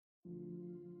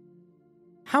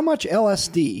How much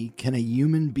LSD can a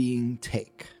human being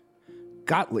take?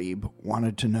 Gottlieb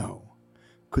wanted to know.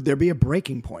 Could there be a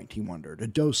breaking point, he wondered, a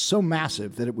dose so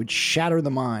massive that it would shatter the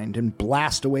mind and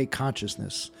blast away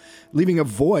consciousness, leaving a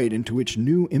void into which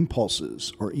new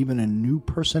impulses or even a new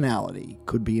personality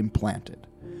could be implanted?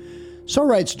 So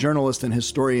writes journalist and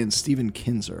historian Stephen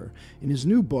Kinzer in his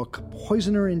new book,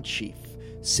 Poisoner-in-Chief,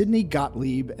 Sidney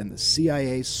Gottlieb and the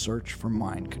CIA's Search for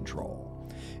Mind Control.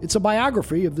 It's a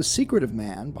biography of the secretive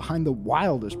man behind the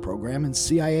wildest program in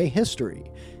CIA history,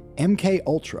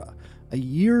 MK-Ultra, a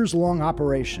years-long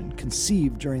operation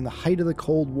conceived during the height of the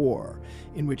Cold War,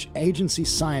 in which agency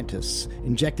scientists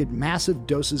injected massive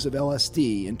doses of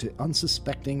LSD into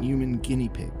unsuspecting human guinea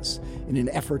pigs in an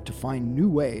effort to find new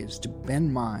ways to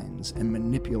bend minds and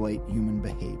manipulate human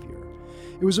behavior.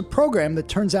 It was a program that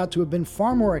turns out to have been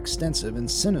far more extensive and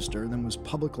sinister than was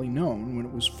publicly known when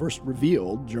it was first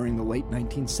revealed during the late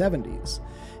 1970s.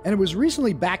 And it was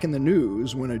recently back in the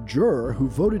news when a juror who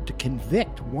voted to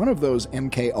convict one of those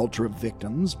MK-Ultra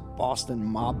victims, Boston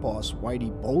mob boss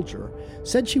Whitey Bulger,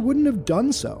 said she wouldn't have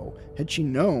done so had she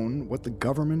known what the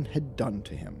government had done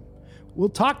to him. We'll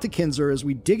talk to Kinzer as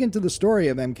we dig into the story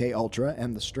of MK-Ultra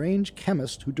and the strange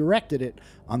chemist who directed it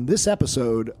on this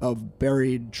episode of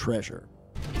Buried Treasure.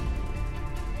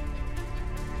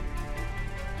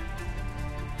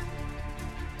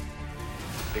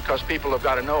 Because people have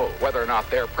got to know whether or not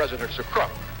their president's a crook.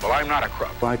 Well, I'm not a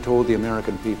crook. I told the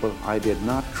American people I did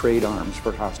not trade arms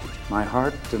for hostage. My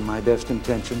heart and my best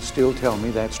intentions still tell me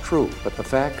that's true, but the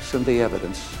facts and the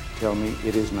evidence tell me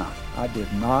it is not. I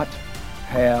did not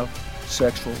have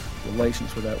sexual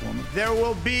relations with that woman. There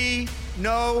will be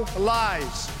no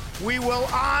lies. We will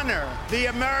honor the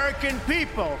American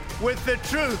people with the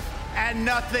truth and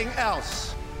nothing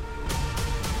else.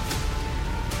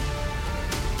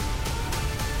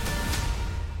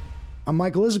 I'm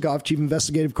Michael Isikoff, Chief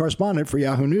Investigative Correspondent for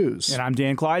Yahoo News. And I'm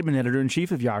Dan Kleidman,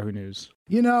 Editor-in-Chief of Yahoo News.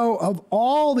 You know, of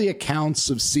all the accounts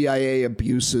of CIA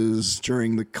abuses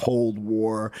during the Cold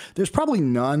War, there's probably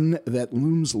none that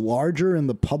looms larger in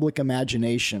the public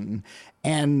imagination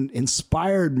and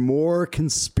inspired more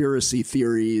conspiracy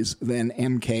theories than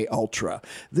MK-Ultra.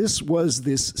 This was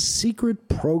this secret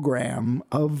program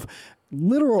of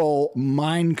literal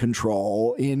mind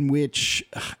control in which,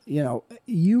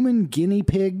 human guinea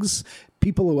pigs,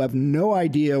 people who have no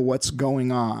idea what's going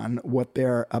on, what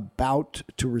they're about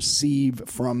to receive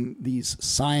from these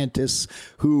scientists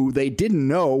who they didn't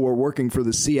know were working for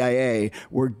the CIA,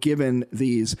 were given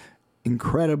these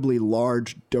incredibly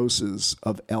large doses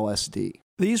of LSD.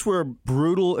 These were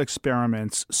brutal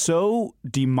experiments, so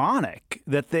demonic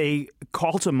that they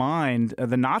call to mind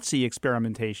the Nazi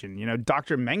experimentation,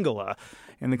 Dr. Mengele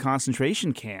in the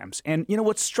concentration camps. And,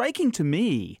 what's striking to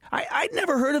me, I'd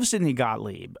never heard of Sidney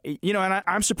Gottlieb, and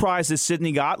I'm surprised that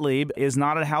Sidney Gottlieb is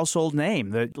not a household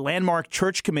name. The landmark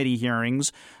Church Committee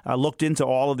hearings looked into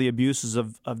all of the abuses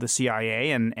of the CIA,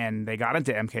 and they got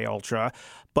into MK-Ultra.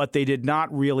 But they did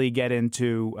not really get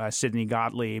into Sidney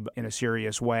Gottlieb in a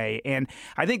serious way. And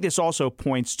I think this also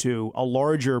points to a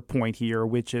larger point here,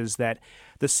 which is that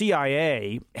the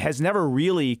CIA has never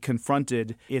really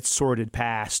confronted its sordid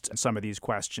past in some of these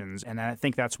questions. And I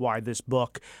think that's why this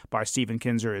book by Stephen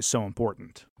Kinzer is so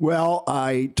important. Well,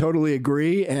 I totally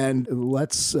agree. And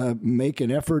let's make an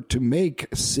effort to make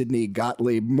Sidney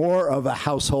Gottlieb more of a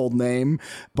household name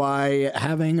by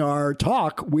having our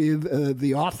talk with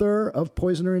the author of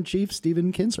Poisoner-in-Chief,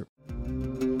 Stephen Kinzer.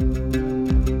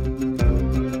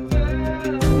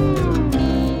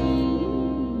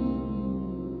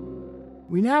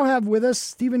 We now have with us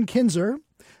Stephen Kinzer,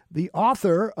 the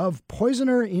author of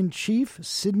Poisoner-in-Chief,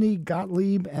 Sidney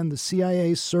Gottlieb and the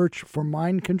CIA's Search for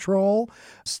Mind Control.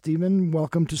 Stephen,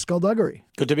 welcome to Skullduggery.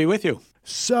 Good to be with you.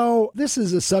 So this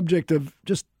is a subject of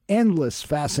just endless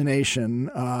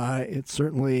fascination. It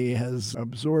certainly has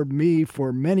absorbed me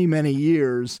for many, many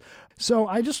years. So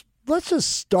let's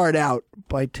just start out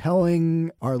by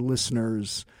telling our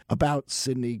listeners about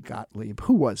Sidney Gottlieb.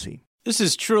 Who was he? This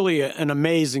is truly an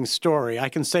amazing story. I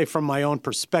can say from my own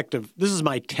perspective, this is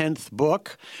my 10th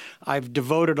book. I've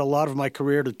devoted a lot of my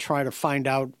career to try to find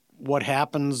out what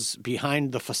happens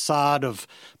behind the facade of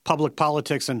public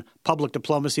politics and public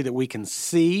diplomacy that we can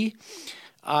see.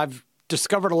 I've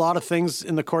discovered a lot of things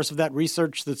in the course of that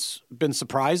research that's been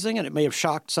surprising, and it may have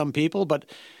shocked some people, but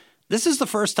this is the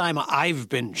first time I've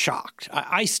been shocked.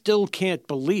 I still can't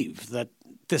believe that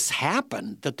this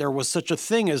happened, that there was such a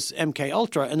thing as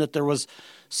MK-Ultra and that there was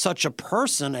such a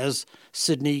person as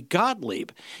Sidney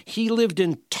Gottlieb. He lived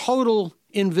in total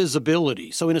invisibility.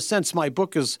 So in a sense, my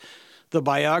book is the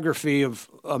biography of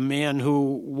a man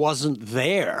who wasn't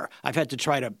there. I've had to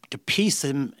try to piece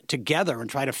him together and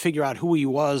try to figure out who he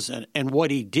was and what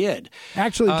he did.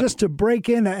 Actually, just to break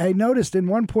in, I noticed in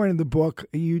one point in the book,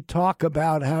 you talk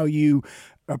about how you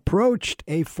approached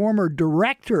a former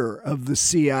director of the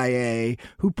CIA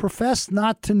who professed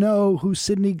not to know who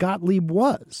Sidney Gottlieb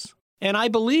was. And I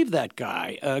believe that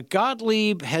guy.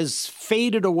 Gottlieb has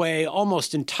faded away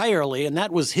almost entirely, and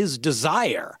that was his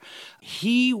desire.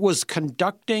 He was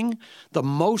conducting the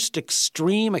most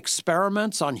extreme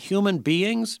experiments on human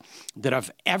beings that have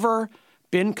ever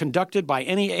been conducted by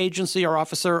any agency or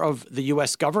officer of the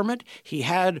U.S. government. He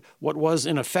had what was,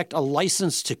 in effect, a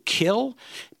license to kill.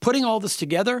 Putting all this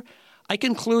together, I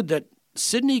conclude that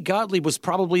Sidney Gottlieb was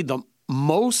probably the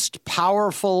most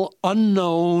powerful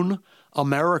unknown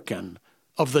American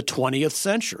of the 20th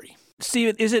century.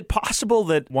 Stephen, is it possible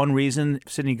that one reason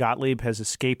Sidney Gottlieb has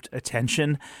escaped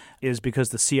attention is because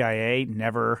the CIA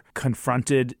never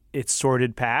confronted its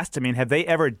sordid past? I mean, have they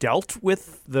ever dealt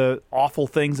with the awful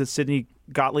things that Sidney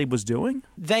Gottlieb was doing?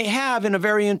 They have, in a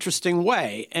very interesting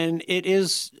way, and it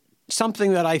is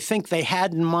something that I think they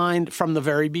had in mind from the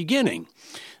very beginning.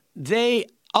 They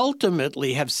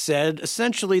ultimately have said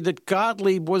essentially that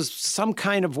Gottlieb was some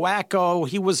kind of wacko.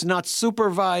 He was not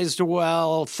supervised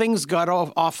well. Things got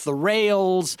off the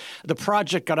rails. The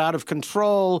project got out of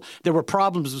control. There were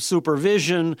problems with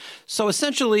supervision. So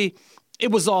essentially,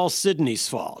 it was all Sidney's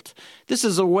fault. This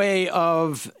is a way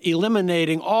of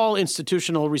eliminating all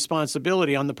institutional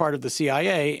responsibility on the part of the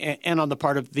CIA and on the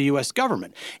part of the U.S.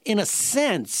 government. In a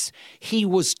sense, he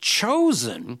was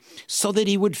chosen so that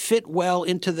he would fit well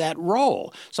into that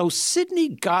role. So Sidney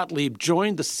Gottlieb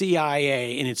joined the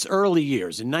CIA in its early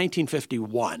years in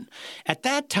 1951. At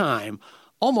that time,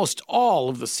 almost all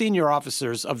of the senior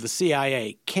officers of the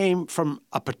CIA came from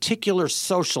a particular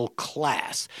social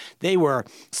class. They were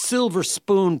silver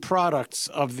spoon products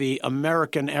of the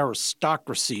American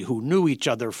aristocracy who knew each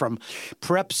other from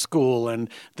prep school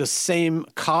and the same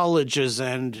colleges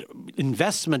and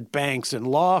investment banks and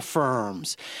law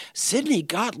firms. Sidney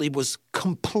Gottlieb was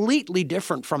completely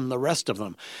different from the rest of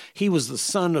them. He was the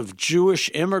son of Jewish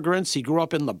immigrants. He grew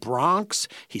up in the Bronx.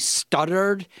 He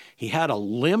stuttered. He had a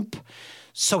limp.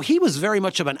 So he was very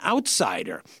much of an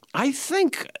outsider. I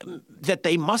think that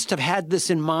they must have had this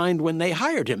in mind when they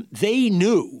hired him. They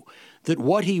knew that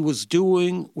what he was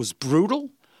doing was brutal,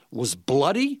 was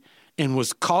bloody, and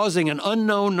was causing an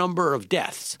unknown number of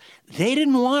deaths. They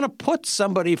didn't want to put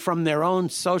somebody from their own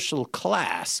social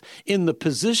class in the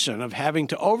position of having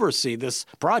to oversee this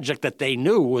project that they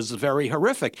knew was very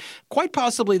horrific. Quite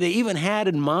possibly they even had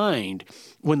in mind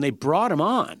when they brought him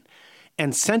on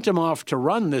and sent him off to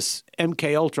run this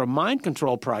MKUltra mind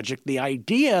control project, the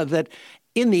idea that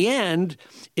in the end,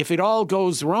 if it all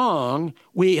goes wrong,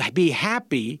 we'd be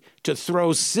happy to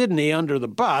throw Sidney under the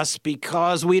bus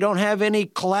because we don't have any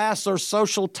class or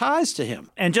social ties to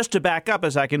him. And just to back up a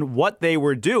second, what they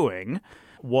were doing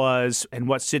was, and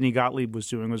what Sidney Gottlieb was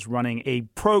doing, was running a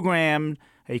program,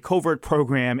 a covert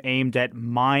program aimed at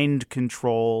mind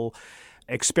control,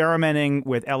 experimenting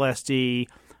with LSD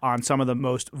on some of the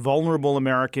most vulnerable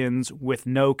Americans with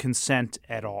no consent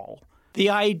at all. The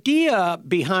idea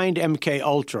behind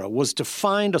MKUltra was to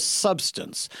find a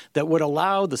substance that would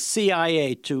allow the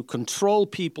CIA to control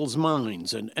people's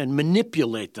minds and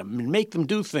manipulate them and make them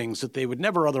do things that they would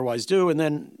never otherwise do, and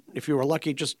then, if you were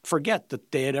lucky, just forget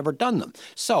that they had ever done them.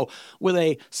 So with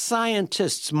a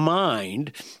scientist's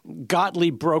mind,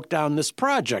 Gottlieb broke down this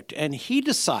project, and he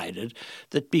decided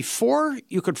that before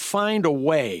you could find a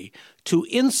way to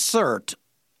insert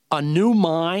a new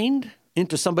mind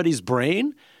into somebody's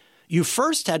brain, you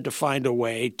first had to find a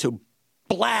way to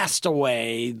blast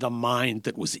away the mind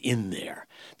that was in there.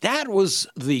 That was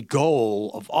the goal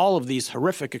of all of these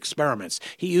horrific experiments.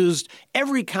 He used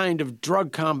every kind of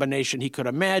drug combination he could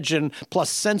imagine, plus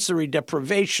sensory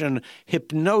deprivation,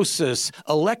 hypnosis,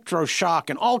 electroshock,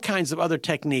 and all kinds of other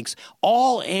techniques,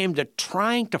 all aimed at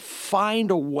trying to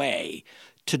find a way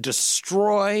to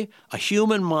destroy a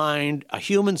human mind, a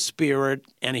human spirit,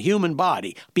 and a human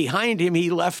body. Behind him,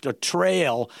 he left a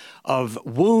trail of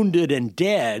wounded and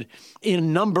dead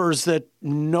in numbers that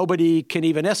nobody can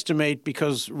even estimate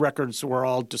because records were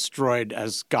all destroyed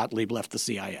as Gottlieb left the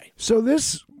CIA. So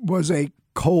this was a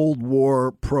Cold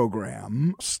War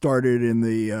program started in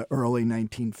the early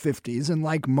 1950s, and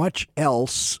like much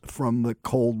else from the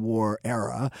Cold War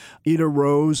era, it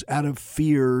arose out of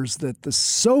fears that the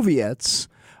Soviets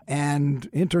and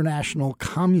international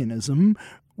communism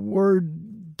were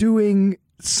doing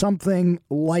something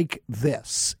like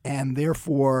this, and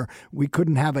therefore we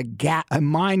couldn't have a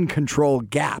mind control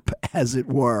gap, as it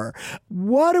were.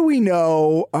 What do we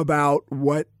know about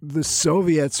what the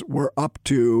Soviets were up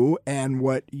to and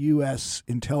what U.S.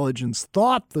 intelligence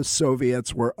thought the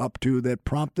Soviets were up to that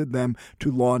prompted them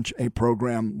to launch a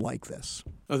program like this?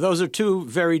 Those are two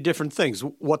very different things,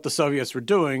 what the Soviets were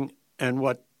doing and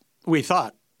what we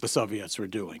thought the Soviets were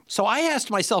doing. So I asked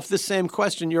myself this same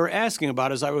question you're asking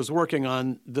about as I was working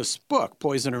on this book,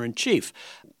 Poisoner in Chief.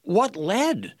 What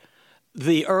led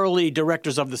the early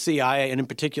directors of the CIA, and in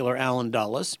particular Allen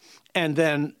Dulles, and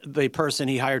then the person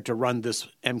he hired to run this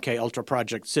MK-Ultra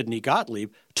project, Sidney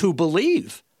Gottlieb, to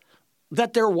believe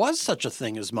that there was such a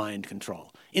thing as mind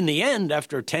control? In the end,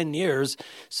 after 10 years,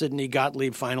 Sidney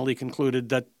Gottlieb finally concluded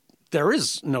that there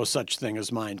is no such thing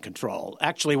as mind control.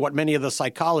 Actually, what many of the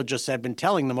psychologists have been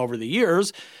telling them over the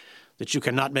years, that you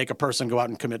cannot make a person go out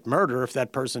and commit murder if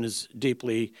that person is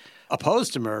deeply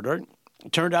opposed to murder,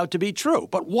 turned out to be true.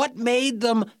 But what made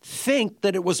them think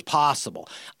that it was possible?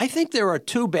 I think there are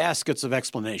two baskets of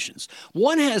explanations.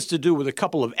 One has to do with a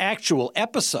couple of actual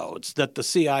episodes that the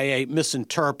CIA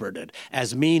misinterpreted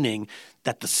as meaning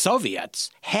that the Soviets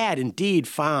had indeed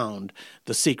found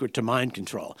the secret to mind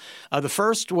control. The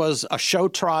first was a show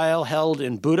trial held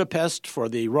in Budapest for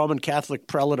the Roman Catholic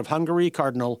prelate of Hungary,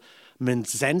 Cardinal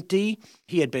Mindszenty.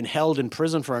 He had been held in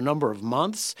prison for a number of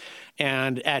months,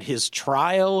 and at his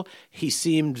trial, he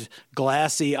seemed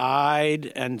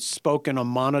glassy-eyed and spoke in a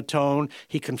monotone.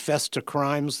 He confessed to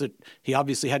crimes that he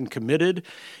obviously hadn't committed.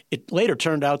 It later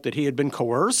turned out that he had been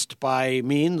coerced by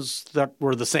means that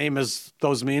were the same as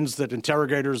those means that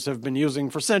interrogators have been using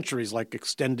for centuries, like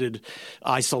extended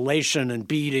isolation and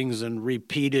beatings and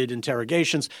repeated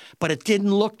interrogations. But it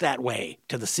didn't look that way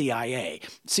to the CIA.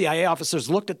 CIA officers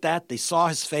looked at that. They saw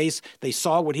his face. They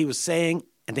saw what he was saying,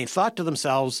 and they thought to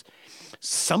themselves,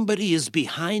 somebody is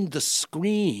behind the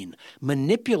screen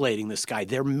manipulating this guy.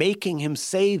 They're making him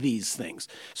say these things.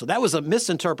 So that was a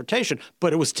misinterpretation,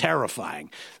 but it was terrifying.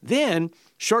 Then,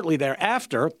 shortly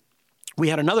thereafter, we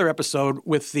had another episode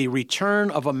with the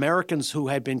return of Americans who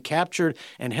had been captured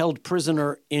and held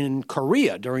prisoner in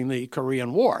Korea during the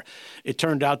Korean War. It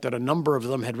turned out that a number of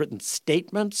them had written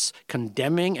statements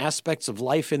condemning aspects of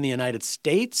life in the United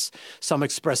States. Some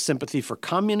expressed sympathy for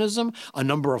communism. A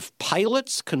number of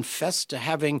pilots confessed to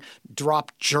having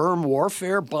dropped germ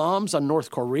warfare bombs on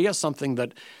North Korea, something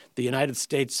that the United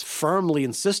States firmly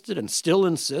insisted and still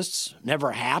insists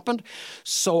never happened.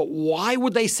 So why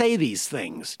would they say these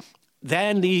things?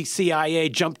 Then the CIA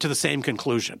jumped to the same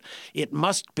conclusion. It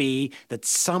must be that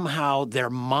somehow their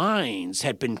minds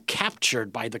had been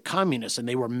captured by the communists and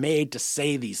they were made to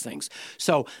say these things.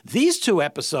 So these two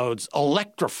episodes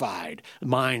electrified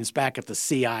minds back at the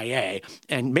CIA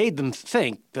and made them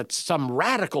think that some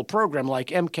radical program like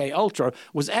MK-Ultra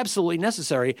was absolutely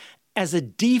necessary as a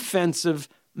defensive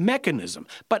mechanism.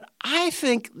 But I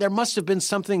think there must have been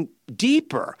something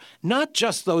deeper, not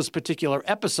just those particular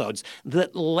episodes,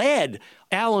 that led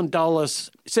Allen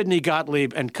Dulles, Sidney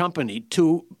Gottlieb, and company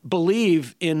to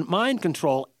believe in mind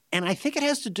control. And I think it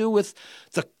has to do with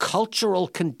the cultural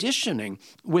conditioning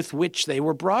with which they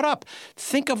were brought up.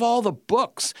 Think of all the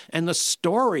books and the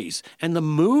stories and the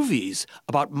movies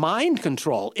about mind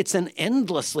control. It's an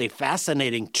endlessly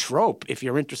fascinating trope if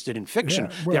you're interested in fiction.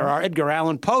 Yeah, well, there are Edgar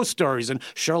Allan Poe stories and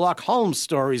Sherlock Holmes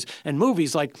stories and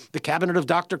movies like The Cabinet of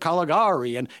Dr.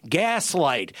 Caligari and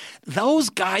Gaslight. Those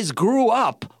guys grew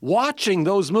up watching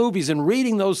those movies and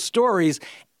reading those stories.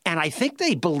 And I think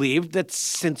they believed that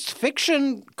since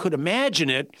fiction could imagine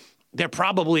it, there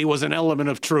probably was an element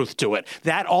of truth to it.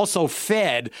 That also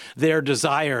fed their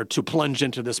desire to plunge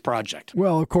into this project.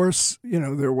 Well, of course,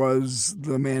 there was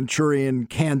The Manchurian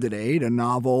Candidate, a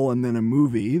novel and then a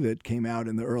movie that came out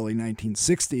in the early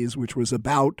 1960s, which was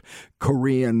about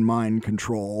Korean mind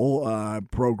control,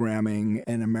 programming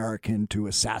an American to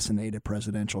assassinate a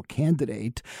presidential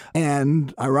candidate.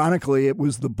 And ironically, it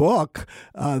was the book,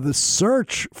 The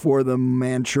Search for the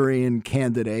Manchurian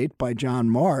Candidate by John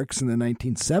Marks in the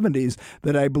 1970s,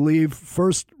 that I believe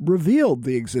first revealed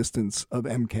the existence of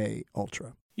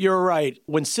MK-Ultra. You're right.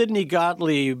 When Sidney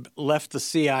Gottlieb left the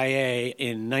CIA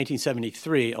in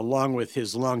 1973, along with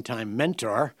his longtime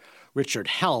mentor, Richard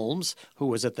Helms, who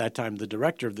was at that time the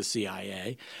director of the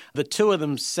CIA, the two of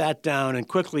them sat down and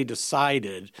quickly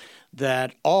decided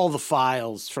that all the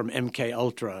files from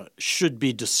MK-Ultra should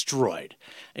be destroyed.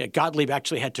 Gottlieb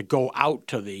actually had to go out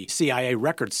to the CIA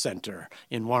Records Center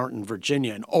in Warrenton,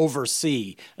 Virginia, and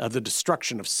oversee the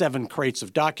destruction of 7 crates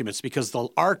of documents because the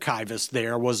archivist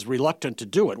there was reluctant to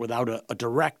do it without a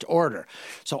direct order.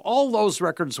 So all those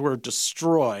records were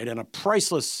destroyed, and a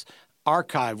priceless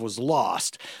archive was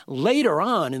lost. Later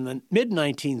on, in the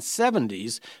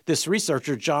mid-1970s, this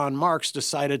researcher, John Marks,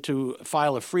 decided to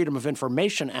file a Freedom of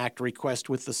Information Act request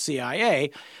with the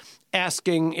CIA,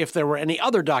 asking if there were any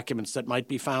other documents that might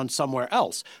be found somewhere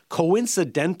else.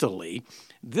 Coincidentally,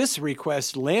 this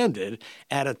request landed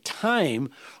at a time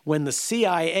when the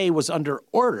CIA was under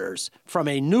orders from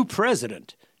a new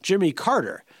president, Jimmy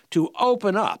Carter, to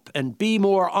open up and be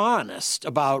more honest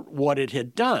about what it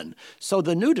had done. So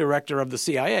the new director of the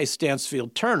CIA,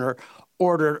 Stansfield Turner,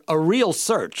 ordered a real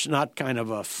search, not kind of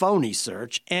a phony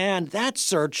search, and that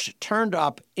search turned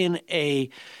up in a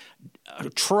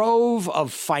trove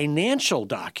of financial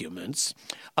documents,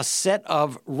 a set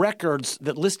of records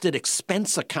that listed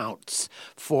expense accounts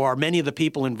for many of the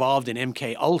people involved in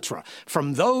MK Ultra.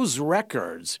 From those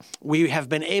records, we have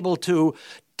been able to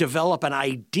develop an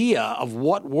idea of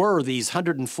what were these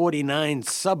 149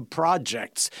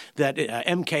 sub-projects that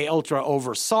MK Ultra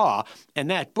oversaw. And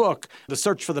that book, The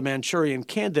Search for the Manchurian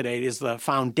Candidate, is the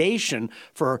foundation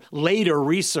for later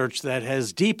research that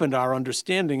has deepened our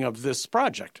understanding of this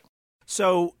project.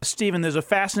 So, Stephen, there's a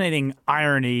fascinating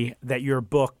irony that your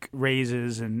book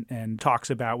raises and talks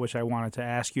about, which I wanted to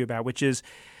ask you about, which is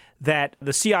that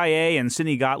the CIA and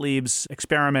Sidney Gottlieb's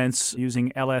experiments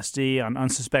using LSD on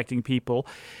unsuspecting people,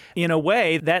 in a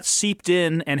way, that seeped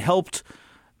in and helped,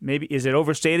 maybe, is it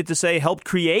overstated to say, helped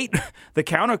create the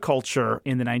counterculture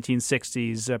in the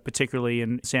 1960s, particularly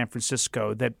in San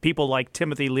Francisco, that people like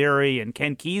Timothy Leary and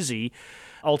Ken Kesey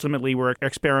ultimately were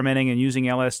experimenting and using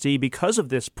LSD because of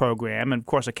this program. And, of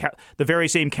course, the very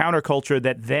same counterculture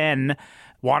that then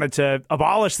wanted to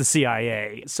abolish the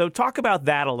CIA. So talk about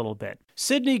that a little bit.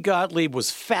 Sidney Gottlieb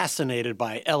was fascinated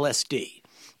by LSD.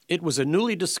 It was a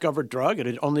newly discovered drug. It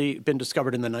had only been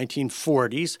discovered in the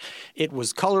 1940s. It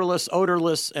was colorless,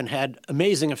 odorless, and had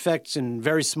amazing effects in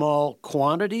very small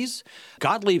quantities.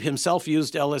 Gottlieb himself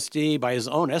used LSD, by his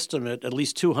own estimate, at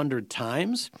least 200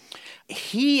 times.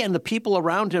 He and the people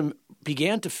around him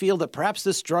began to feel that perhaps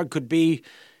this drug could be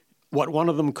what one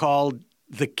of them called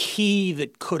the key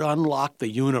that could unlock the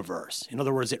universe. In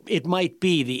other words, it might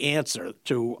be the answer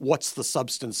to what's the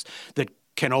substance that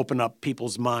can open up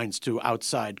people's minds to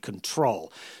outside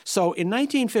control. So in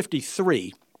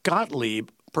 1953, Gottlieb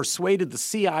persuaded the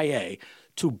CIA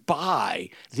to buy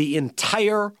the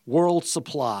entire world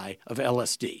supply of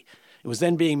LSD. It was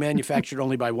then being manufactured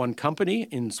only by one company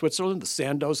in Switzerland, the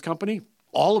Sandoz company.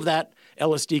 All of that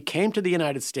LSD came to the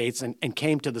United States and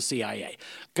came to the CIA.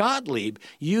 Gottlieb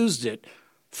used it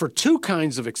for two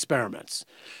kinds of experiments.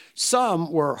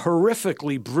 Some were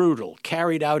horrifically brutal,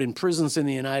 carried out in prisons in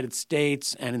the United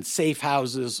States and in safe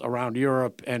houses around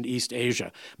Europe and East Asia.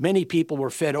 Many people were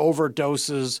fed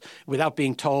overdoses without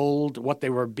being told what they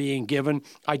were being given.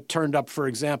 I turned up, for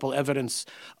example, evidence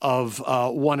of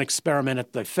one experiment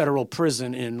at the federal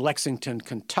prison in Lexington,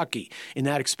 Kentucky. In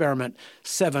that experiment,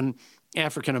 7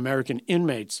 African-American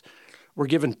inmates were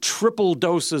given triple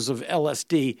doses of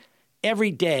LSD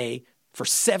every day for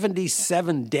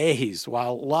 77 days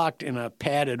while locked in a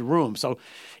padded room. So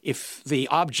if the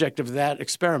object of that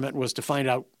experiment was to find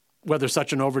out whether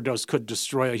such an overdose could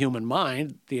destroy a human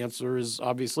mind, the answer is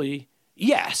obviously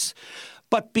yes.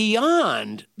 But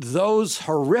beyond those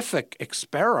horrific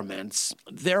experiments,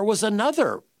 there was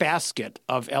another basket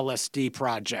of LSD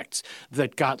projects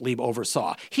that Gottlieb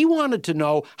oversaw. He wanted to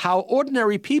know how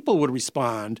ordinary people would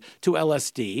respond to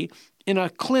LSD in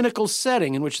a clinical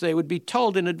setting in which they would be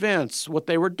told in advance what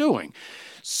they were doing.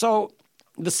 So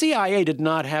the CIA did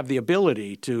not have the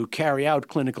ability to carry out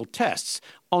clinical tests.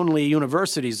 Only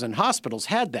universities and hospitals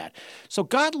had that. So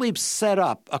Gottlieb set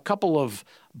up a couple of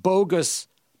bogus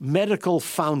medical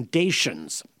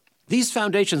foundations. These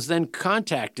foundations then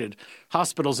contacted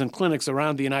hospitals and clinics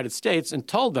around the United States and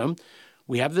told them,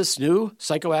 we have this new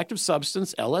psychoactive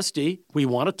substance, LSD. We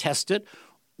want to test it.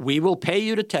 We will pay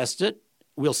you to test it.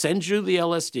 We'll send you the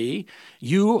LSD.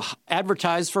 You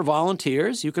advertise for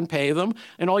volunteers. You can pay them.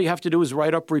 And all you have to do is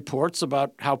write up reports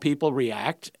about how people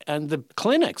react. And the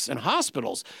clinics and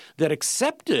hospitals that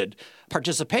accepted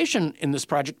participation in this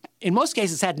project, in most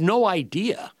cases, had no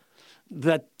idea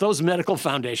that those medical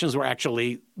foundations were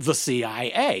actually the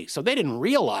CIA. So they didn't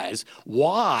realize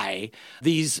why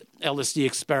these LSD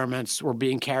experiments were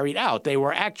being carried out. They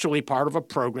were actually part of a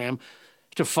program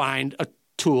to find a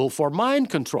tool for mind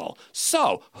control.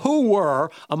 So who were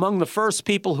among the first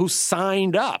people who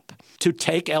signed up to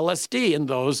take LSD in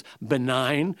those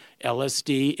benign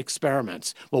LSD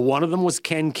experiments? Well, one of them was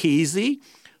Ken Kesey,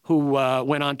 who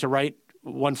went on to write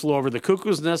One Flew Over the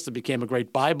Cuckoo's Nest that became a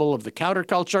great Bible of the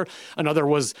counterculture. Another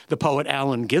was the poet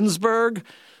Allen Ginsberg,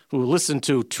 who listened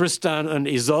to Tristan and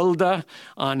Isolde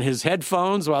on his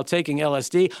headphones while taking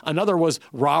LSD. Another was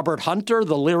Robert Hunter,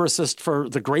 the lyricist for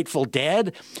the Grateful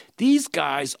Dead. These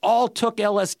guys all took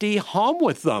LSD home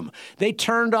with them. They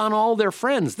turned on all their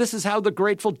friends. This is how the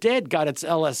Grateful Dead got its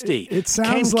LSD. It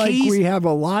sounds like we have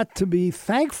a lot to be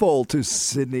thankful to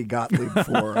Sidney Gottlieb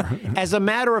for. As a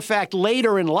matter of fact,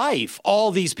 later in life,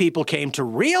 all these people came to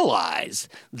realize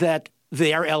that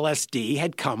their LSD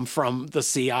had come from the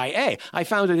CIA. I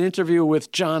found an interview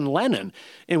with John Lennon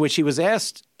in which he was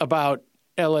asked about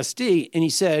LSD, and he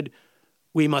said,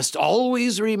 "We must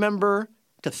always remember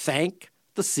to thank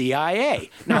the CIA."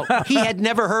 Now, he had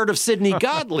never heard of Sidney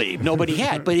Gottlieb. Nobody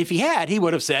had. But if he had, he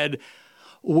would have said,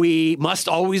 "We must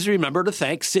always remember to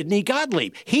thank Sidney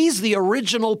Gottlieb. He's the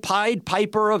original Pied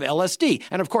Piper of LSD."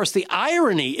 And of course, the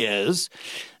irony is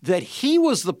that he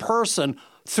was the person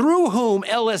through whom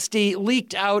LSD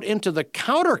leaked out into the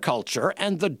counterculture,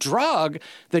 and the drug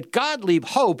that Gottlieb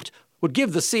hoped would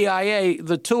give the CIA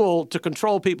the tool to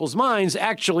control people's minds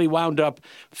actually wound up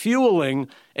fueling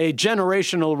a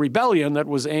generational rebellion that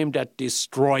was aimed at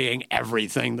destroying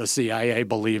everything the CIA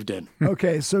believed in.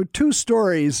 Okay, so two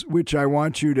stories which I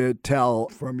want you to tell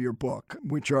from your book,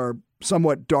 which are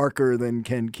somewhat darker than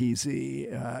Ken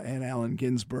Kesey and Allen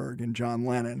Ginsberg and John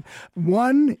Lennon.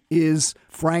 One is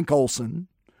Frank Olson,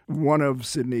 one of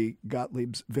Sidney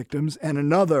Gottlieb's victims, and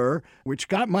another, which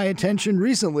got my attention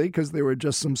recently because there were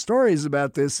just some stories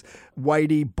about this,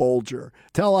 Whitey Bulger.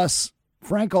 Tell us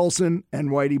Frank Olson and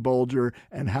Whitey Bulger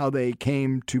and how they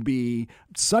came to be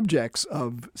subjects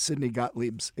of Sidney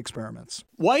Gottlieb's experiments.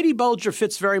 Whitey Bulger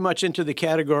fits very much into the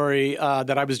category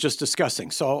that I was just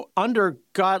discussing. So under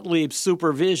Gottlieb's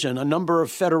supervision, a number of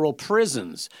federal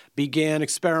prisons began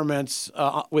experiments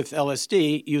with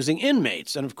LSD using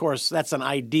inmates. And of course, that's an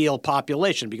ideal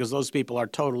population because those people are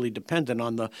totally dependent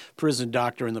on the prison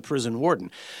doctor and the prison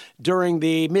warden. During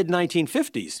the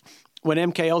mid-1950s, when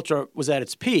MKUltra was at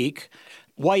its peak,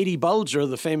 Whitey Bulger,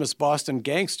 the famous Boston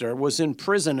gangster, was in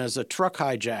prison as a truck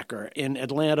hijacker in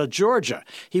Atlanta, Georgia.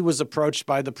 He was approached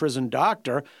by the prison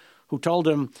doctor who told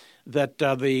him that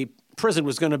the prison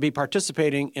was going to be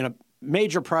participating in a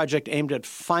major project aimed at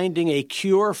finding a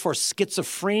cure for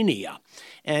schizophrenia.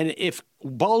 And if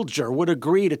Bulger would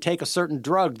agree to take a certain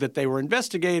drug that they were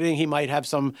investigating, he might have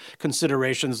some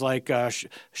considerations like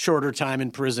shorter time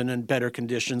in prison and better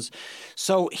conditions.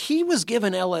 So he was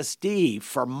given LSD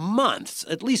for months,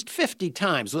 at least 50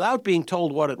 times, without being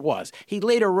told what it was. He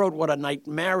later wrote what a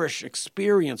nightmarish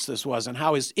experience this was and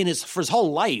how for his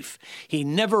whole life he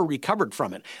never recovered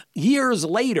from it. Years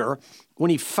later,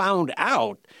 when he found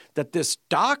out that this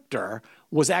doctor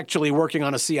was actually working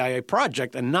on a CIA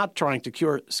project and not trying to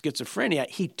cure schizophrenia,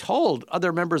 he told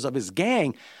other members of his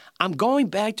gang, "I'm going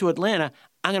back to Atlanta.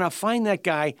 I'm going to find that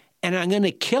guy, and I'm going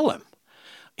to kill him."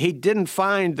 He didn't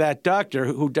find that doctor,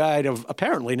 who died of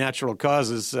apparently natural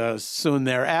causes soon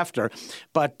thereafter.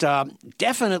 But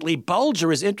definitely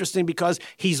Bulger is interesting because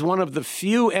he's one of the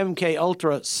few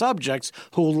MKUltra subjects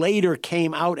who later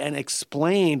came out and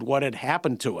explained what had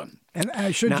happened to him. And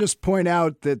I should just point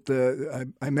out that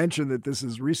I mentioned that this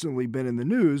has recently been in the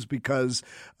news because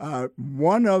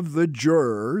one of the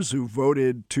jurors who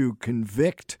voted to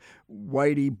convict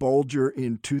Whitey Bulger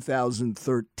in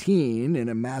 2013 in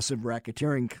a massive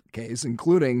racketeering case,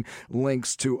 including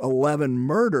links to 11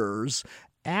 murders,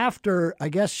 after, I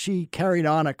guess she carried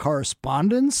on a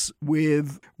correspondence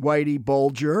with Whitey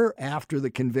Bulger after the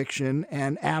conviction,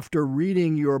 and after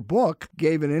reading your book,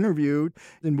 gave an interview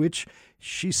in which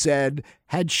she said,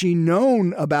 had she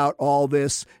known about all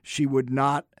this, she would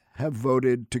not have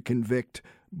voted to convict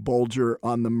Bulger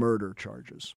on the murder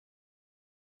charges.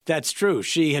 That's true.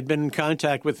 She had been in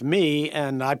contact with me,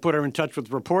 and I put her in touch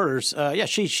with reporters.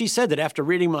 She said that after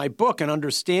reading my book and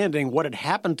understanding what had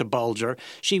happened to Bulger,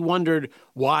 she wondered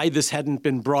why this hadn't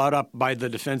been brought up by the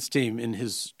defense team in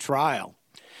his trial.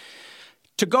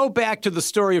 To go back to the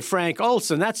story of Frank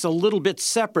Olson, that's a little bit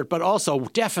separate, but also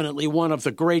definitely one of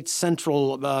the great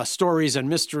central stories and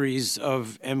mysteries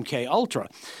of MKUltra.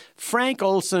 Frank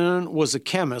Olson was a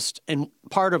chemist and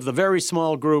part of the very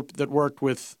small group that worked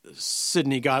with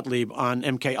Sidney Gottlieb on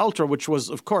MKUltra, which was,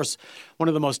 of course, one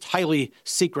of the most highly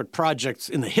secret projects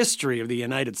in the history of the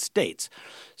United States.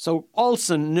 So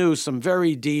Olson knew some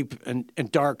very deep and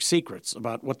dark secrets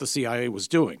about what the CIA was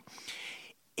doing.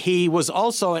 He was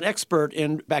also an expert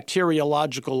in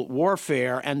bacteriological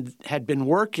warfare and had been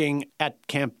working at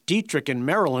Camp Detrick in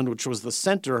Maryland, which was the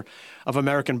center of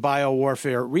American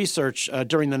biowarfare research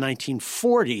during the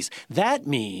 1940s. That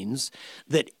means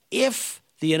that if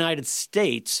the United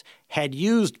States had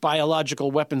used biological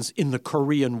weapons in the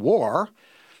Korean War,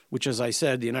 which, as I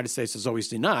said, the United States has always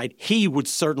denied, he would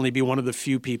certainly be one of the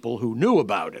few people who knew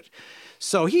about it.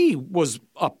 So he was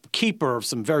a keeper of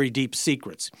some very deep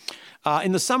secrets.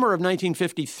 In the summer of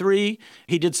 1953,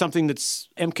 he did something that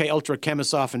MK-Ultra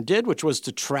chemists often did, which was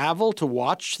to travel to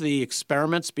watch the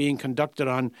experiments being conducted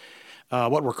on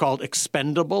what were called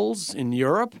expendables in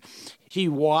Europe. He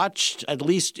watched, at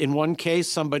least in one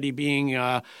case, somebody being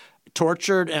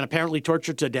tortured and apparently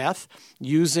tortured to death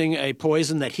using a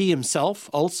poison that he himself,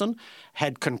 Olson,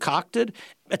 had concocted.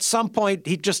 At some point,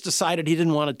 he just decided he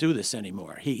didn't want to do this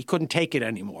anymore. He couldn't take it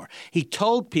anymore. He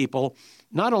told people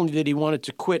not only that he wanted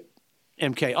to quit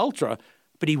MK-Ultra,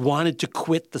 but he wanted to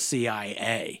quit the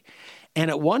CIA. And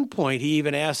at one point, he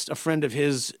even asked a friend of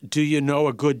his, "Do you know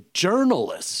a good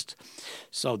journalist?"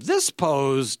 So this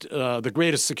posed the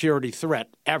greatest security threat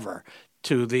ever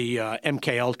to the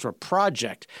MK-Ultra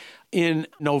project. In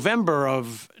November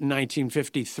of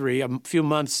 1953, a few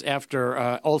months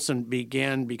after Olson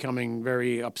began becoming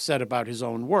very upset about his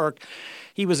own work,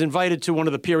 he was invited to one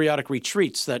of the periodic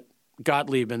retreats that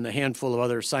Gottlieb and the handful of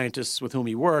other scientists with whom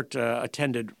he worked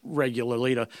attended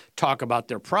regularly to talk about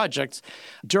their projects.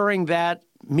 During that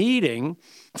meeting,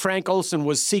 Frank Olson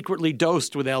was secretly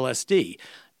dosed with LSD,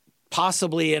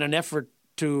 possibly in an effort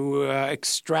to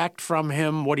extract from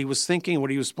him what he was thinking, what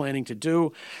he was planning to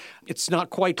do. It's not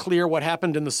quite clear what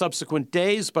happened in the subsequent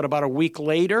days, but about a week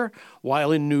later,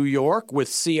 while in New York with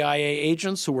CIA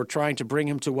agents who were trying to bring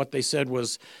him to what they said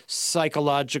was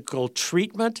psychological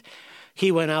treatment,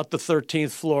 he went out the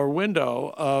 13th floor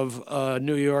window of a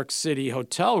New York City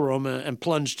hotel room and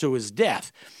plunged to his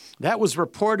death. That was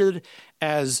reported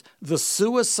as the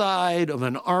suicide of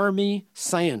an Army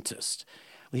scientist.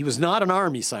 He was not an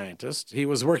Army scientist. He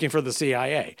was working for the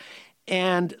CIA.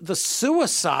 And the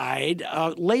suicide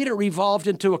later evolved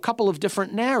into a couple of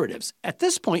different narratives. At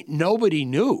this point, nobody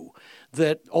knew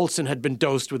that Olson had been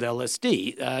dosed with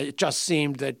LSD. It just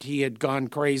seemed that he had gone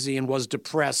crazy and was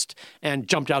depressed and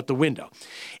jumped out the window.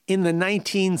 In the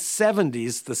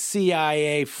 1970s, the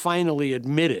CIA finally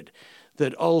admitted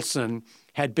that Olson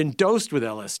had been dosed with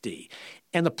LSD.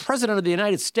 And the President of the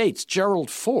United States,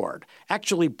 Gerald Ford,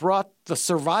 actually brought the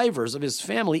survivors of his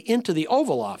family into the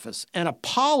Oval Office and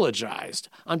apologized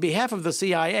on behalf of the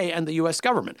CIA and the U.S.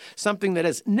 government, something that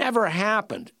has never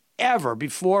happened ever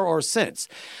before or since.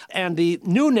 And the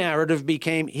new narrative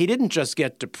became he didn't just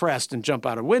get depressed and jump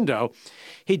out a window.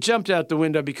 He jumped out the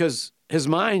window because his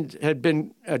mind had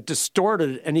been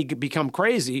distorted and he could become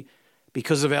crazy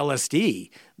because of LSD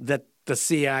that the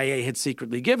CIA had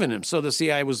secretly given him. So the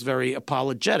CIA was very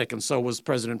apologetic, and so was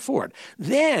President Ford.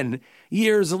 Then,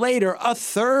 years later, a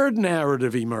third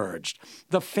narrative emerged.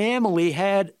 The family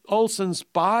had Olson's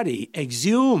body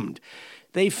exhumed.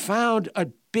 They found a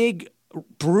big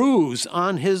bruise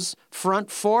on his front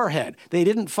forehead. They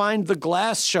didn't find the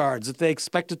glass shards that they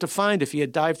expected to find if he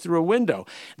had dived through a window.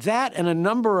 That and a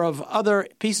number of other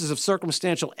pieces of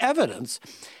circumstantial evidence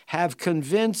have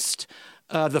convinced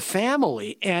the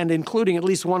family, and including at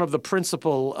least one of the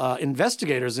principal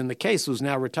investigators in the case, who's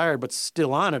now retired but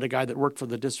still on it, a guy that worked for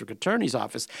the district attorney's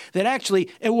office, that actually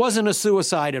it wasn't a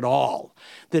suicide at all.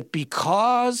 That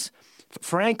because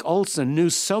Frank Olson knew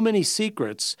so many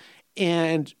secrets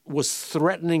and was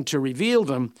threatening to reveal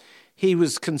them, he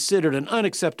was considered an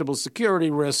unacceptable security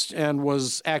risk and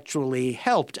was actually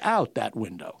helped out that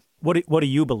window. What do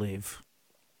you believe?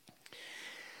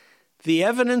 The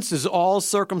evidence is all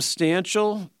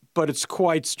circumstantial, but it's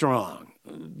quite strong.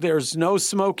 There's no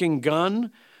smoking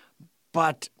gun,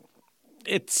 but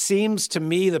it seems to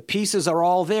me the pieces are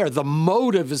all there. The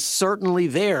motive is certainly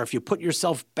there. If you put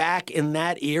yourself back in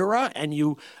that era and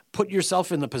you put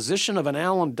yourself in the position of an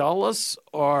Alan Dulles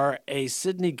or a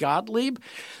Sidney Gottlieb,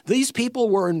 these people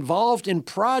were involved in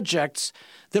projects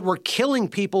that were killing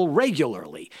people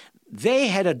regularly. They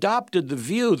had adopted the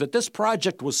view that this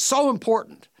project was so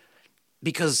important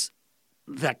because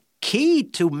the key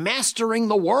to mastering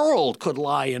the world could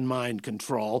lie in mind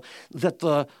control, that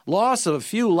the loss of a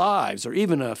few lives or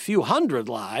even a few hundred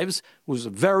lives was a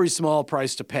very small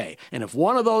price to pay. And if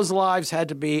one of those lives had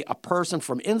to be a person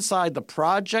from inside the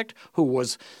project who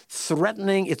was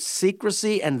threatening its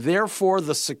secrecy and therefore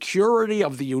the security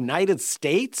of the United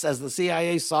States as the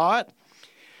CIA saw it,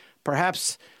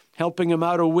 perhaps helping him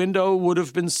out a window would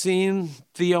have been seen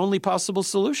the only possible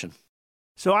solution.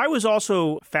 So I was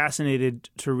also fascinated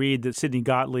to read that Sidney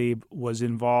Gottlieb was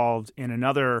involved in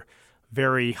another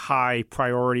very high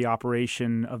priority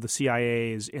operation of the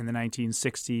CIA's in the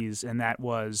 1960s, and that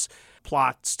was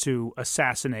plots to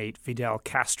assassinate Fidel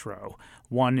Castro,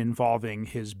 one involving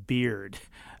his beard,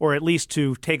 or at least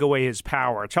to take away his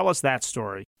power. Tell us that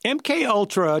story.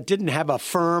 MK didn't have a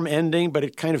firm ending, but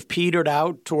it kind of petered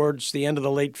out towards the end of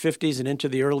the late 50s and into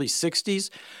the early 60s.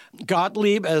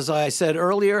 Gottlieb, as I said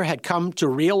earlier, had come to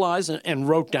realize and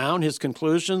wrote down his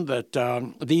conclusion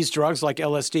that these drugs like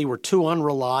LSD were too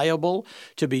unreliable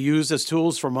to be used as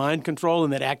tools for mind control,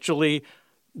 and that actually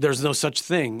there's no such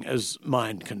thing as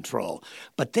mind control.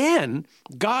 But then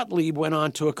Gottlieb went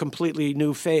on to a completely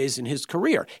new phase in his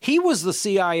career. He was the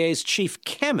CIA's chief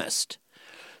chemist.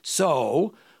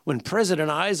 So when President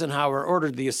Eisenhower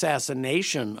ordered the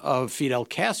assassination of Fidel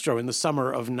Castro in the summer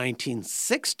of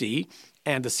 1960,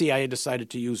 and the CIA decided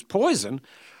to use poison,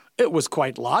 it was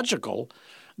quite logical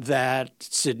that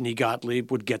Sidney Gottlieb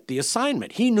would get the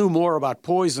assignment. He knew more about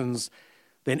poisons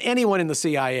than anyone in the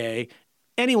CIA,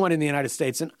 anyone in the United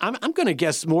States, and I'm going to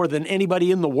guess more than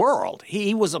anybody in the world.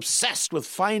 He was obsessed with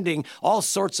finding all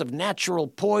sorts of natural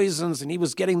poisons, and he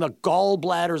was getting the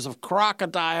gallbladders of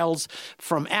crocodiles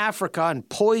from Africa and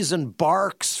poison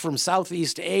barks from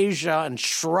Southeast Asia and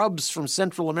shrubs from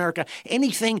Central America.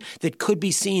 Anything that could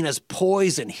be seen as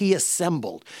poison, he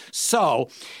assembled. So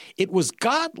it was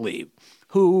Gottlieb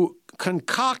who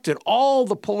concocted all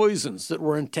the poisons that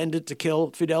were intended to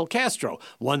kill Fidel Castro.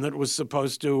 One that was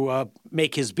supposed to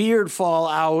make his beard fall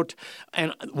out,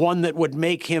 and one that would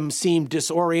make him seem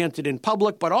disoriented in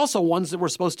public, but also ones that were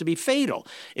supposed to be fatal.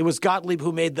 It was Gottlieb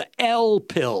who made the L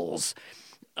pills.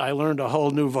 I learned a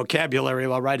whole new vocabulary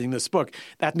while writing this book.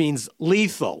 That means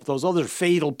lethal. Those other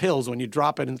fatal pills, when you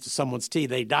drop it into someone's tea,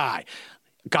 they die.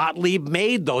 Gottlieb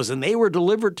made those, and they were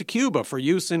delivered to Cuba for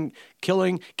use in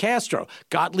killing Castro.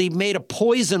 Gottlieb made a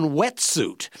poison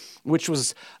wetsuit, which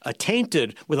was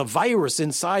tainted with a virus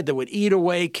inside that would eat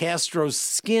away Castro's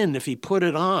skin if he put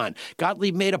it on.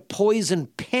 Gottlieb made a poison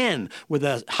pen with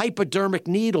a hypodermic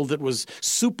needle that was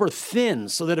super thin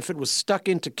so that if it was stuck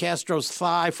into Castro's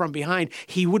thigh from behind,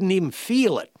 he wouldn't even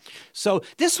feel it. So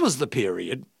this was the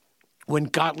period when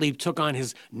Gottlieb took on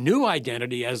his new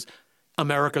identity as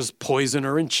America's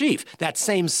poisoner-in-chief. That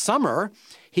same summer,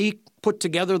 he put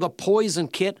together the poison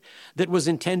kit that was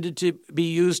intended to be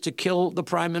used to kill the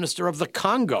Prime Minister of the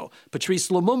Congo, Patrice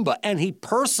Lumumba, and he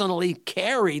personally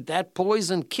carried that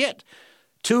poison kit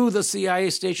to the CIA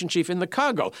station chief in the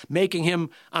Congo, making him,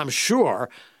 I'm sure,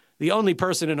 the only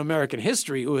person in American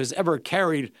history who has ever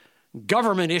carried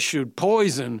government-issued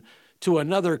poison to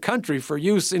another country for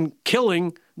use in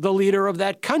killing the leader of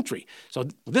that country. So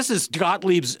this is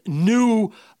Gottlieb's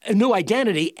new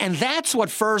identity, and that's what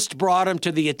first brought him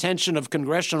to the attention of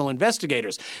congressional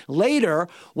investigators. Later,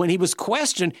 when he was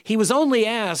questioned, he was only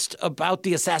asked about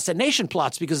the assassination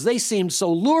plots because they seemed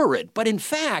so lurid. But in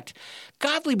fact,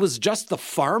 Gottlieb was just the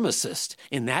pharmacist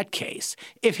in that case.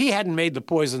 If he hadn't made the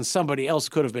poison, somebody else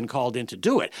could have been called in to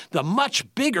do it. The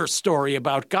much bigger story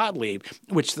about Gottlieb,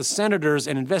 which the senators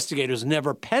and investigators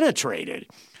never penetrated,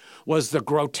 was the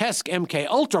grotesque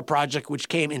MK project, which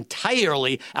came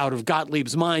entirely out of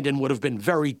Gottlieb's mind and would have been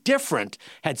very different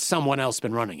had someone else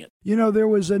been running it. You know, there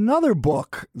was another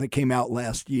book that came out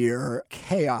last year,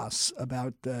 Chaos,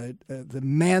 about the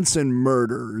Manson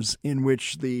murders, in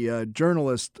which the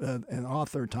journalist and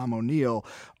author Tom O'Neill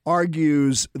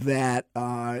argues that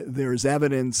there's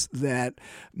evidence that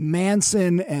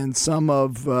Manson and some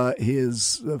of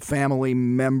his family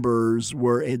members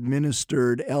were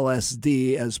administered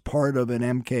LSD as part of an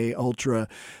MK Ultra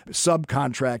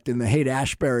subcontract in the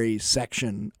Haight-Ashbury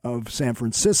section of San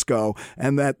Francisco,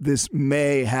 and that this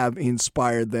may have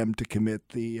inspired them to commit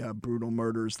the brutal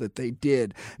murders that they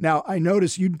did. Now, I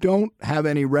notice you don't have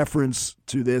any reference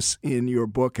to this in your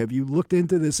book. Have you looked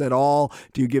into this at all?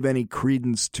 Do you give any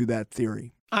credence to that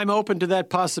theory? I'm open to that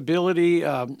possibility.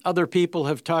 Other people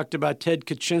have talked about Ted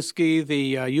Kaczynski,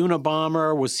 the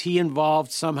Unabomber. Was he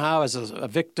involved somehow as a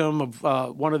victim of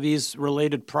one of these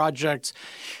related projects?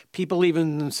 People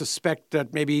even suspect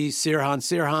that maybe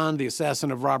Sirhan, the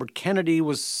assassin of Robert Kennedy,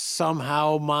 was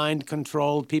somehow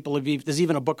mind-controlled. There's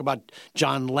even a book about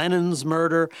John Lennon's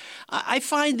murder. I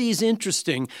find these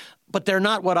interesting, but they're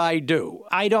not what I do.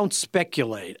 I don't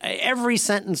speculate. Every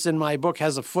sentence in my book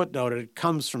has a footnote. It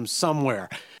comes from somewhere.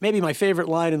 Maybe my favorite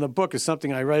line in the book is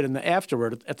something I write in the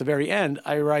afterword. At the very end,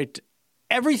 I write,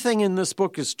 everything in this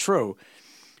book is true,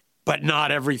 but not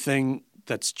everything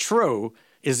that's true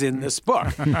is in this book.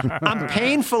 I'm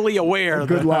painfully aware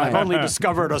that I've only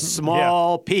discovered a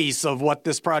small piece of what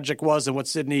this project was and what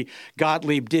Sidney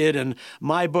Gottlieb did, and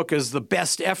my book is the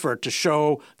best effort to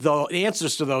show the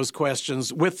answers to those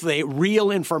questions with the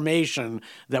real information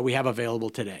that we have available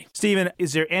today. Stephen,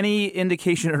 is there any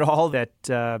indication at all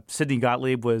that Sidney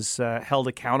Gottlieb was held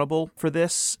accountable for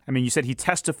this? I mean, you said he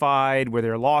testified. Were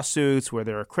there lawsuits? Were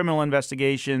there criminal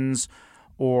investigations?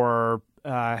 Or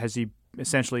has he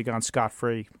essentially gone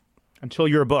scot-free until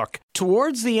your book?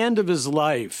 Towards the end of his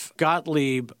life,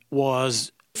 Gottlieb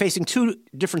was facing two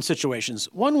different situations.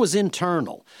 One was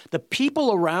internal. The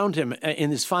people around him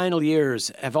in his final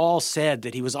years have all said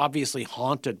that he was obviously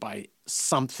haunted by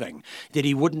something that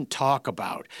he wouldn't talk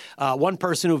about. One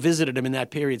person who visited him in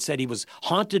that period said he was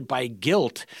haunted by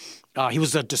guilt. He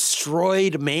was a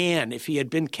destroyed man. If he had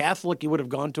been Catholic, he would have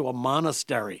gone to a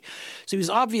monastery. So he was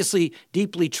obviously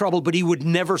deeply troubled, but he would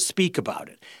never speak about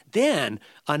it. Then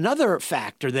another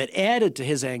factor that added to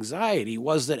his anxiety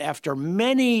was that after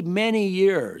many, many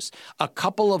years, a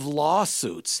couple of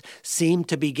lawsuits seemed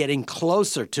to be getting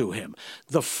closer to him.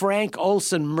 The Frank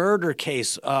Olson murder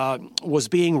case was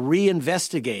being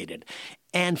reinvestigated.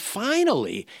 And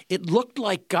finally, it looked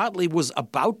like Gottlieb was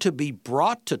about to be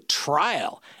brought to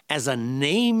trial as a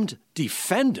named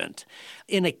defendant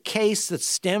in a case that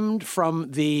stemmed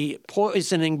from the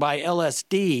poisoning by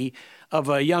LSD of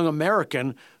a young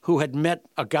American who had met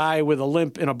a guy with a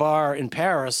limp in a bar in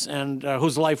Paris and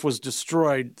whose life was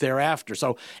destroyed thereafter.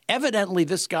 So evidently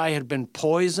this guy had been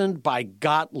poisoned by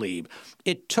Gottlieb.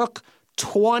 It took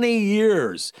 20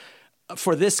 years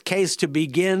for this case to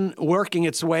begin working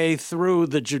its way through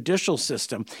the judicial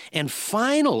system. And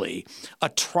finally, a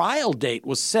trial date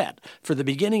was set for the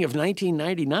beginning of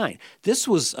 1999. This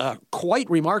was quite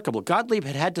remarkable. Gottlieb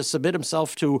had had to submit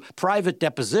himself to private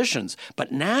depositions,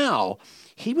 but now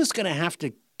he was going to have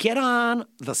to get on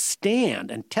the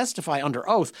stand and testify under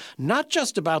oath, not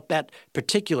just about that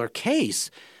particular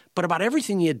case, but about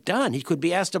everything he had done. He could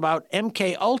be asked about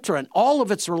MK Ultra and all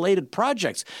of its related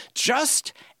projects.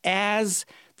 Just as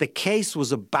the case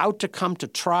was about to come to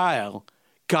trial,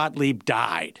 Gottlieb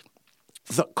died.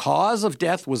 The cause of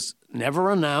death was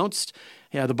never announced.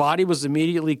 The body was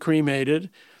immediately cremated.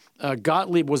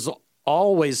 Gottlieb was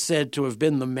always said to have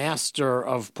been the master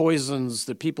of poisons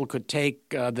that people could take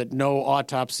that no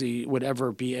autopsy would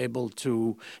ever be able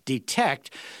to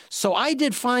detect. So I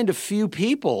did find a few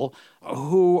people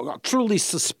who truly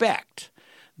suspect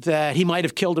that he might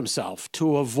have killed himself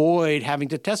to avoid having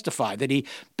to testify, that he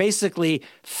basically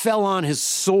fell on his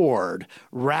sword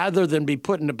rather than be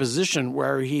put in a position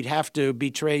where he'd have to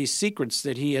betray secrets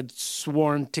that he had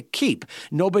sworn to keep.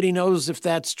 Nobody knows if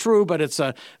that's true, but it's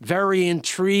a very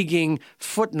intriguing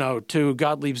footnote to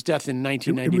Gottlieb's death in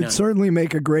 1999. It would certainly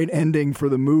make a great ending for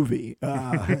the movie.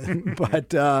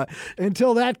 But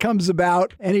until that comes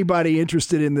about, anybody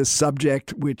interested in this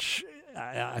subject, which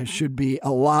should be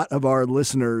a lot of our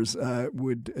listeners,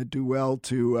 would do well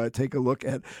to take a look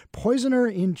at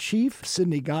Poisoner-in-Chief,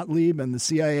 Sidney Gottlieb, and the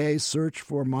CIA's search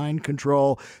for mind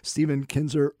control. Stephen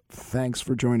Kinzer, thanks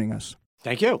for joining us.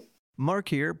 Thank you. Mark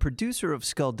here, producer of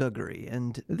Skullduggery,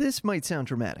 and this might sound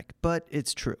dramatic, but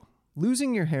it's true.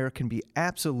 Losing your hair can be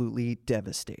absolutely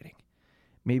devastating.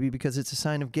 Maybe because it's a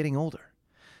sign of getting older.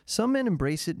 Some men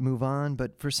embrace it, move on,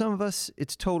 but for some of us,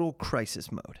 it's total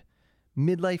crisis mode.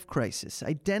 Midlife crisis,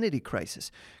 identity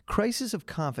crisis, crisis of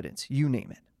confidence, you name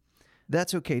it.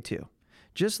 That's okay too.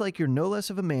 Just like you're no less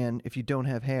of a man if you don't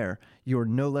have hair, you're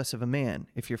no less of a man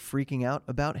if you're freaking out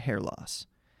about hair loss.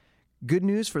 Good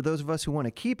news for those of us who want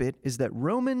to keep it is that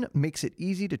Roman makes it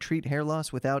easy to treat hair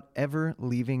loss without ever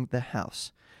leaving the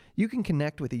house. You can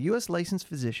connect with a U.S. licensed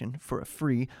physician for a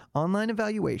free online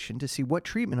evaluation to see what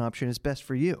treatment option is best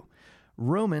for you.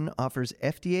 Roman offers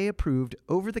FDA-approved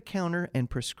over-the-counter and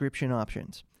prescription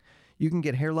options. You can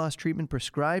get hair loss treatment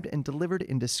prescribed and delivered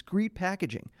in discreet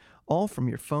packaging, all from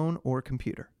your phone or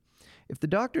computer. If the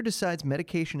doctor decides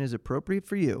medication is appropriate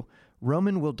for you,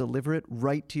 Roman will deliver it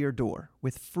right to your door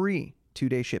with free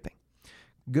 2-day shipping.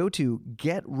 Go to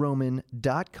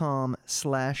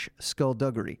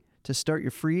getroman.com/skullduggery to start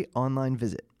your free online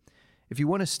visit. If you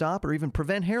want to stop or even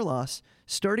prevent hair loss,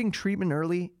 starting treatment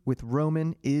early with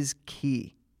Roman is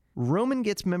key. Roman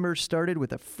gets members started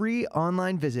with a free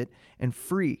online visit and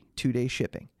free 2-day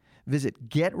shipping. Visit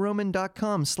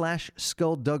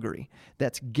getroman.com/skullduggery.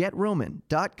 That's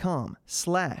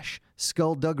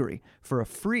getroman.com/skullduggery for a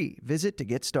free visit to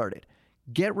get started.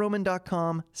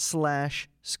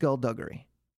 getroman.com/skullduggery.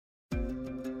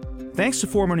 Thanks to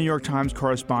former New York Times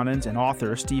correspondent and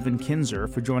author Stephen Kinzer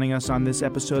for joining us on this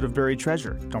episode of Buried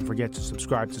Treasure. Don't forget to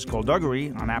subscribe to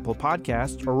Skullduggery on Apple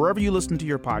Podcasts or wherever you listen to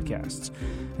your podcasts.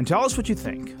 And tell us what you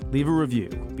think. Leave a review.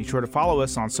 Be sure to follow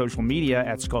us on social media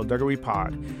at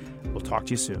SkullduggeryPod. We'll talk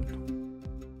to you soon.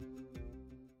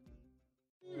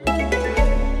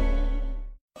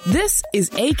 This is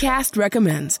Acast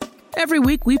Recommends. Every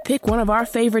week we pick one of our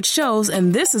favorite shows,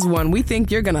 and this is one we think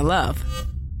you're going to love.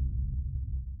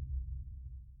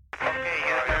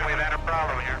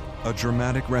 A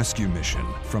dramatic rescue mission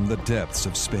from the depths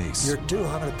of space. You're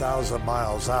 200,000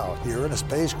 miles out. You're in a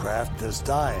spacecraft that's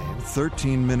dying.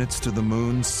 13 Minutes to the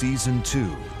Moon Season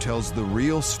 2 tells the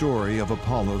real story of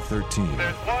Apollo 13.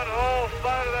 There's one whole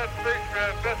side of that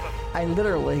spacecraft missing. I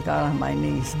literally got on my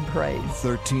knees and prayed.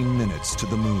 13 Minutes to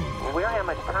the Moon. We don't have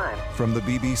much time. From the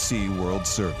BBC World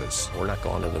Service. We're not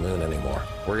going to the moon anymore.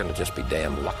 We're going to just be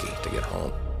damn lucky to get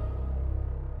home.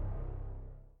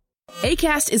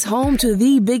 Acast is home to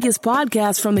the biggest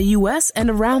podcasts from the U.S. and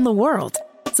around the world.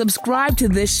 Subscribe to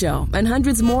this show and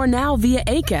hundreds more now via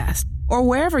Acast or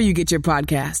wherever you get your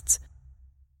podcasts.